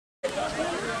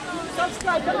Yeah.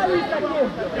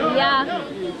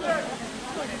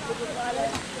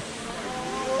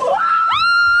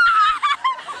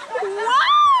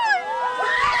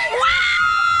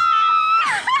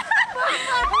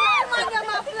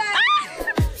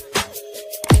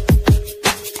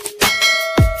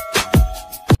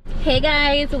 Hey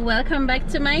guys, welcome back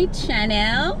to my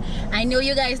channel. I know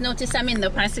you guys noticed I'm in the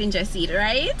passenger seat,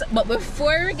 right? But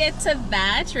before we get to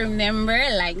that, remember,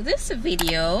 like this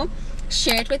video,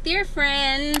 share it with your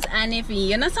friends, and if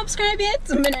you're not subscribed yet,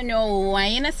 I don't know why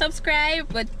you're not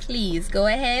subscribed, but please go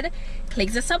ahead,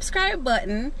 click the subscribe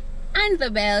button and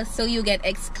the bell so you get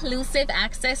exclusive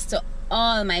access to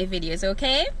all my videos,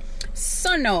 okay?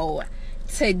 So now,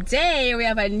 today we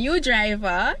have a new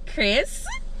driver, Chris.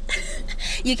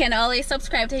 You can always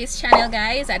subscribe to his channel,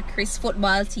 guys, at Chris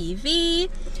Football TV.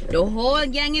 The whole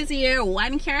gang is here,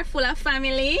 one car full of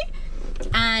family,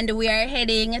 and we are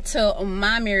heading to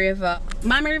Mammee River.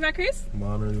 Mammee River, Chris?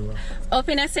 Mammee River. Up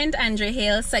in a St. Andrew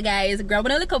Hill. So guys,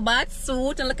 grabbing a little bath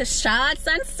suit and little shorts,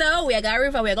 and so we are going to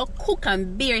river, we are going to cook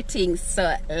and beer things.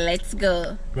 So let's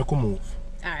go. We can move.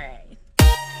 All right.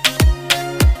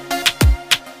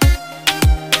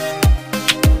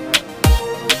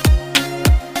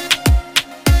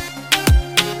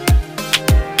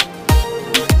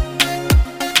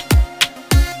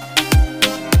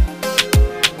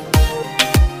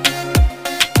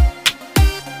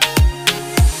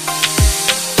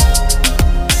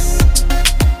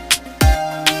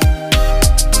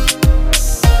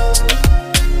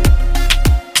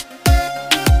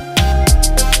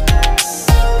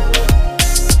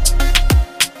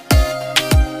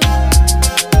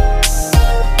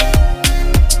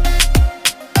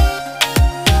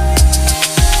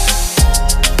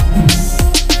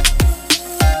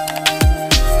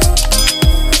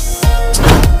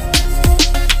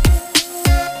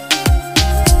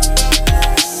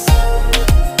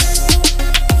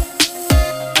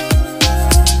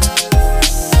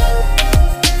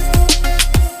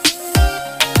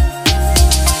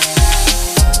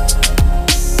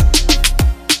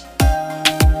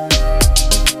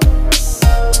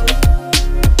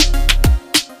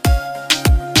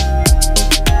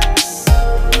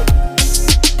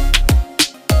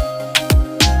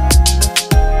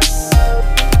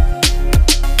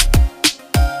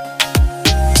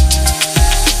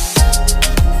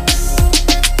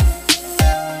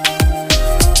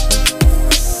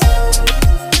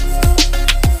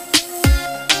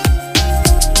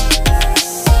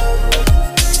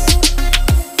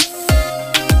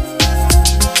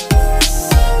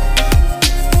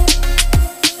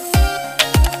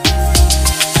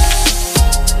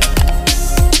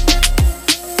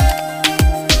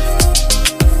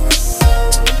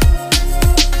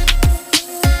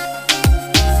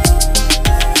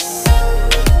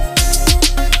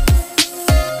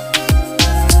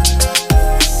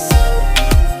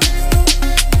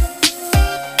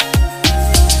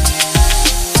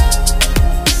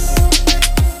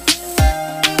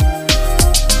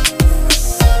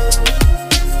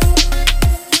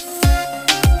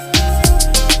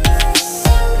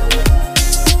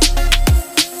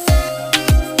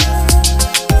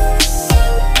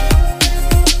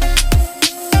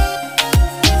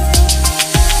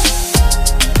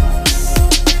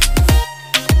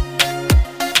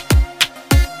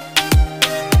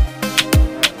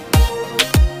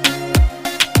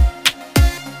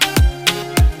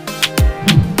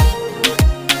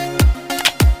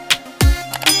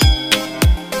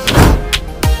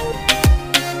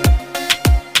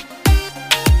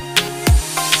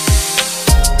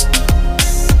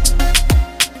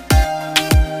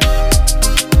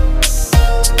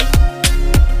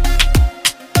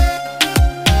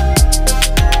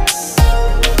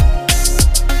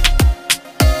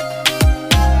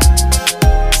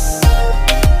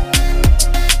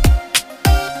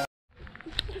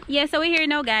 Yeah, so we're here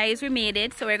now, guys. We made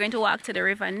it, so we're going to walk to the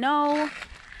river now.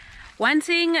 One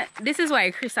thing, this is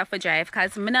why Christopher drive,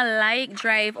 because I don't like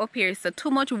drive up here. So too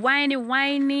much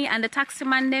whiny, and the taxi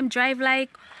man them drive like,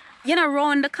 you know,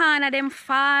 round the corner them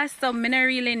fast. So I don't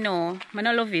really know. I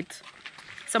don't love it.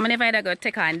 So I'm never either go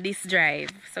take on this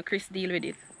drive. So Chris deal with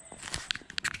it.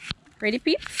 Ready,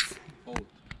 peeps?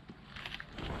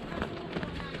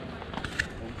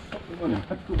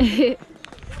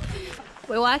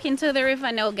 We're walking to the river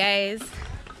now, guys.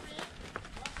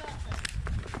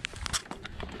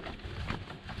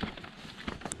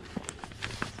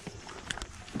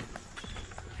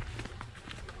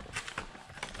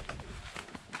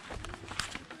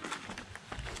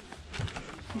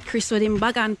 Chris with him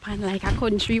bag and pan like a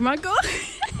country man go.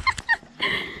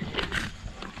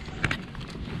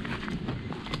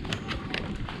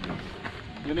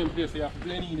 You didn't play, so you have to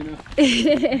blend in, you know.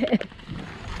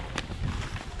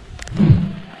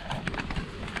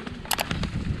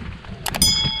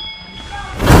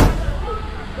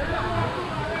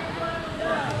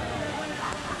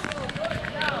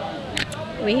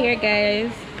 We here,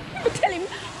 guys. Tell him,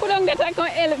 put on that I can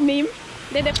help me.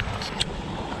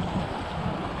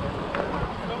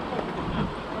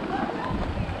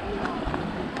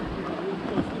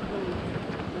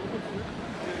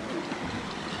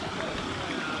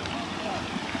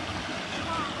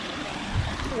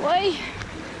 Why?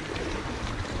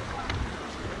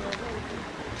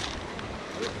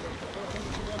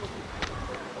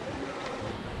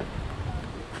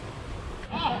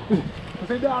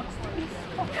 Say that.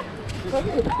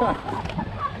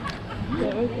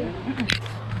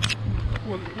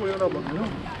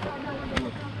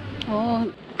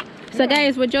 Oh, so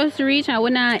guys, we just reached and we're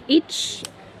not itch.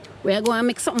 We are going to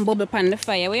make something bubble pan the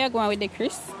fire. Where are you going with the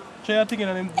Chris? Try thinking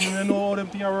and you know how them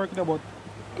things are working about.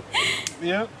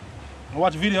 Yeah.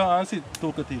 Watch video and see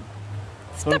talk a thing.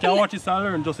 So you can watch it and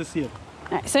learn just to see it.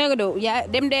 Alright, so you go do, yeah,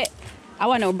 them there. I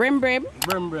want to brem. Brem.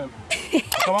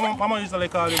 So mama used to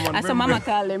like call them one. That's what mama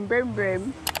call them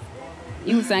brem.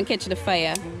 Use and catch the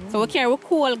fire. So we carry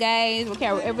coal, guys. We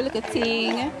carry every little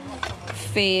thing.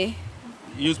 Fair.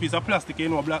 Use piece of plastic, you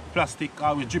know, black plastic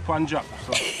with drip and drop.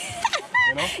 So,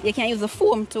 you know? You can use the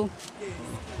foam too.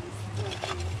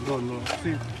 Don't know.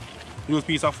 See, use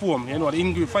piece of foam, you know,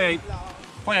 the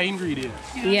fire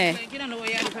ingredients. Yeah. You don't know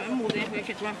where you are to move it, we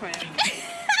catch one fire.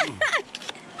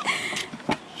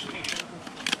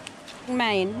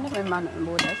 Mine, never mind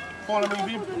about that. Follow me,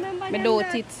 babe. I do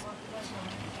it.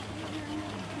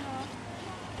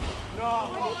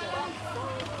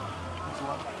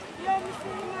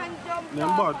 Them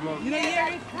bad, man.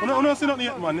 You don't see nothing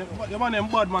yet, man. The man them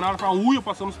bad, man. I'll try to wheel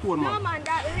for some stone, man. No, man,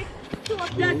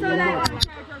 that's all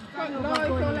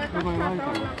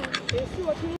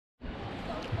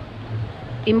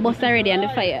I'm boss already on the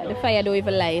fire. The fire don't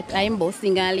even light. I'm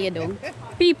bossing and lay down.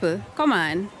 People, come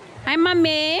on. Hi,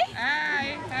 Mammee.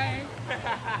 Hi.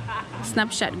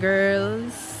 Snapchat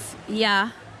girls. Yeah.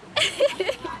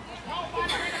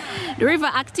 The river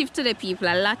active today, people.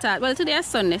 A lot of, well, today is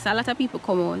Sunday, so a lot of people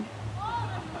come on.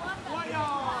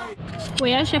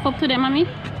 Where are chef up today, Mammee?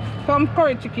 Some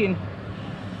curry chicken.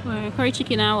 Curry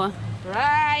chicken hour.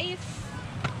 Rice.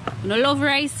 You know, love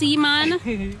rice, see, man.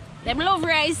 Them love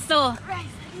rice, so. Rice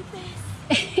is the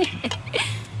best.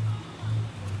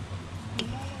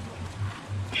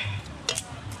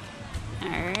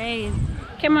 Alright.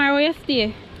 Camera, where you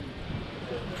stay?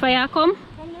 Fire come?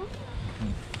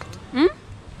 Hmm?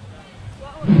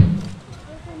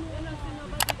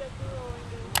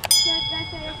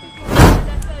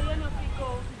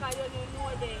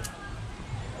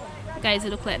 Guys, it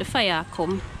look like the fire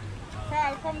come.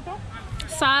 Salt come too?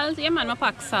 Salt? Yeah, man, I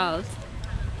pack salt.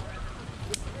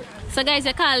 So guys,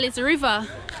 I call this river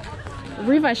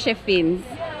chefing.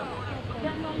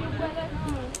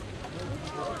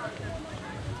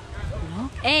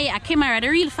 Hey, a camera, the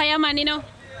real fireman, you know.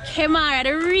 Camera,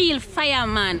 the real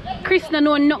fireman. Chris don't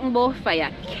know nothing about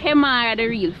fire. Camera, the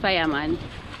real fireman.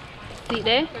 See it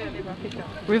there?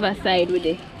 Riverside with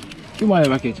it. You might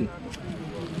have a kitchen.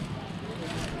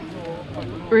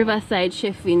 Riverside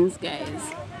chefings,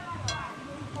 guys.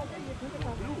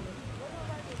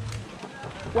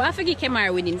 What I forget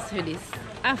camera winnings for this?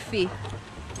 Afi.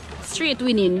 Straight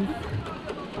winning.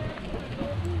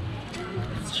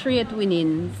 Straight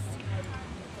winnings.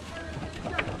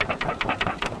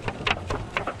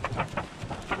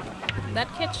 That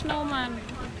catch now, man.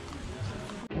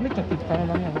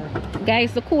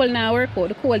 Guys, the coal now work out.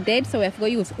 The coal dead, so we have to go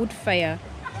use wood fire.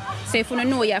 So if you don't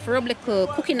know, you have to rub like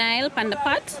cooking oil on the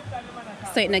pot,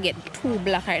 so it not get too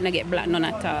black or it not get black none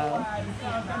at all.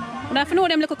 You have to know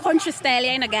them little country style,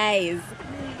 you know, guys.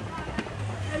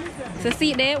 So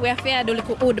see there, we have to do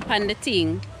little wood on the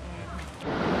thing.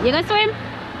 You gonna swim?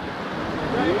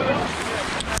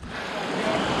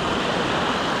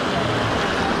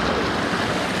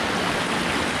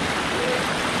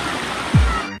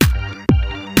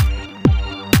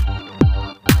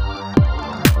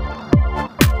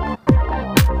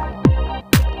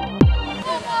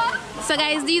 So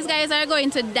guys, these guys are going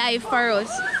to dive for us.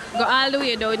 Go all the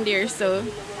way down there, so.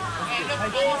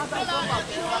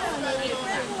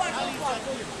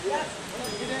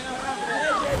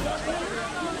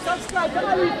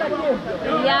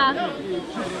 Yeah.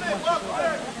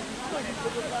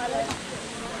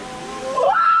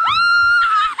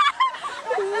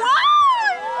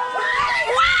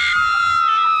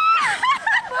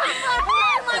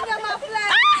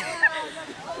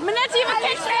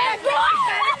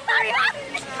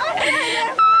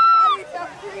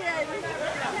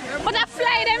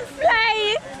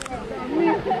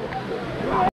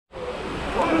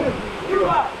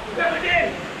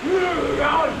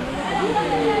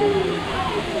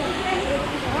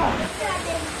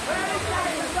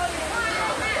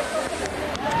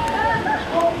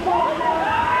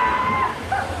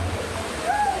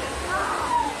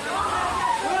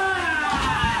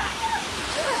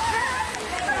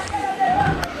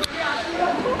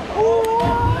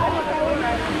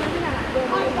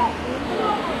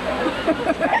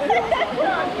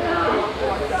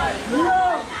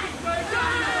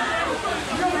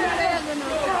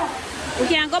 We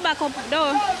can't go back up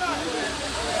though.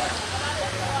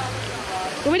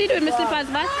 What did you do with my slippers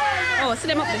back? Oh, see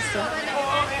them up this way.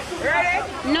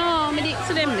 No, me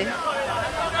see them there.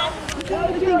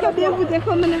 You think I'll be able to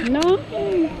come in? No.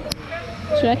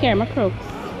 Should I carry my crocs?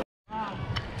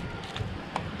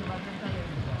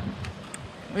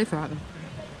 Where's that?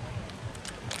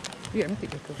 Yeah, let me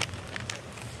take it.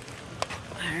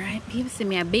 Alright, people see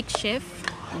me a big chef.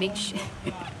 Big chef.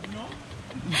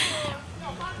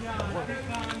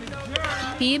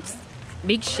 Peeps,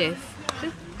 big chef.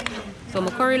 So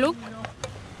my curry look.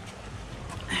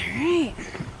 Alright.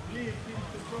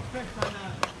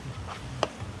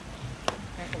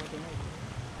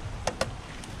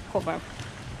 Cover.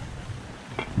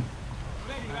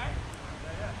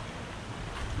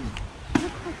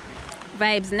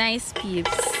 Vibes nice,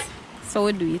 peeps. So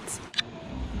we do it.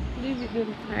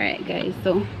 Alright guys,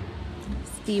 so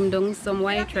steam down some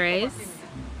white rice.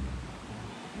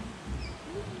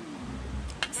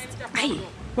 Ay,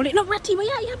 well it not ratty, but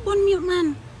yeah, bun milk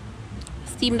man.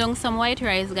 Steam down some white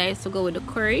rice guys to go with the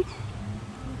curry.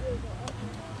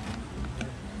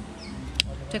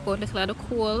 Take out a little of the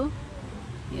coal,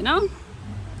 you know.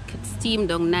 Get steam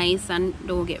down nice and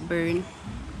don't get burned.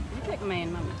 You take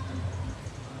mine, mama.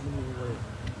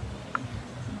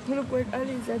 Look what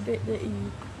Alicia take the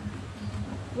eat.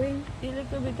 Wait, a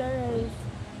little bit of rice.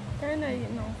 Can I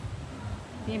eat now?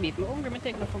 Maybe if I'm hungry, I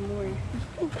take no for more.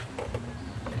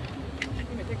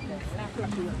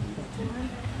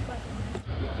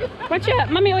 Watch out,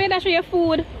 mommy, where you dash your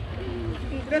food?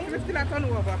 Let's still turn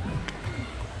over.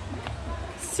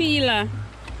 Sila.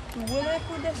 Will I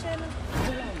put the shell?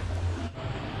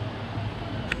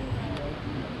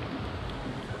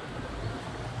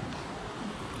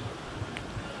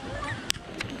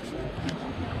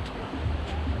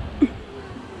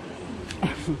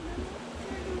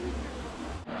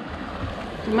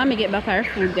 Mommy get back our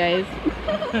food, guys.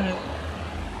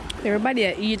 Everybody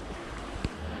eat.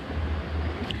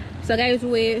 So guys,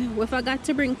 we forgot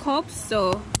to bring cups,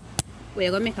 so we're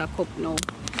gonna make a cup now.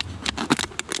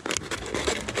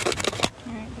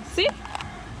 Alright, see?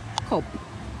 Cup.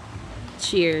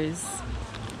 Cheers.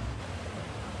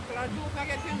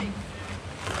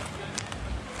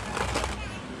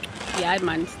 Yeah,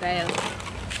 man style.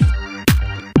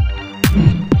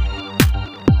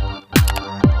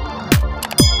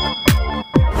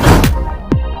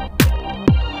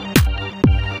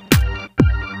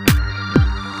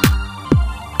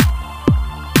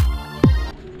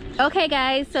 Okay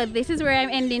guys, so this is where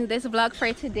I'm ending this vlog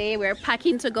for today. We're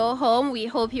packing to go home. We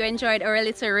hope you enjoyed our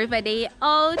little river day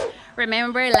out.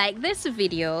 Remember, like this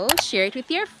video, share it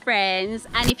with your friends,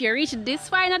 and if you reached this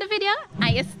far in the video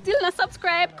and you're still not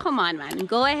subscribed, come on man,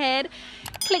 go ahead,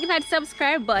 click that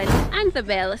subscribe button and the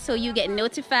bell so you get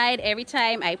notified every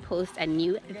time I post a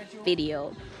new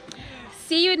video.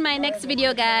 See you in my next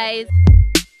video guys.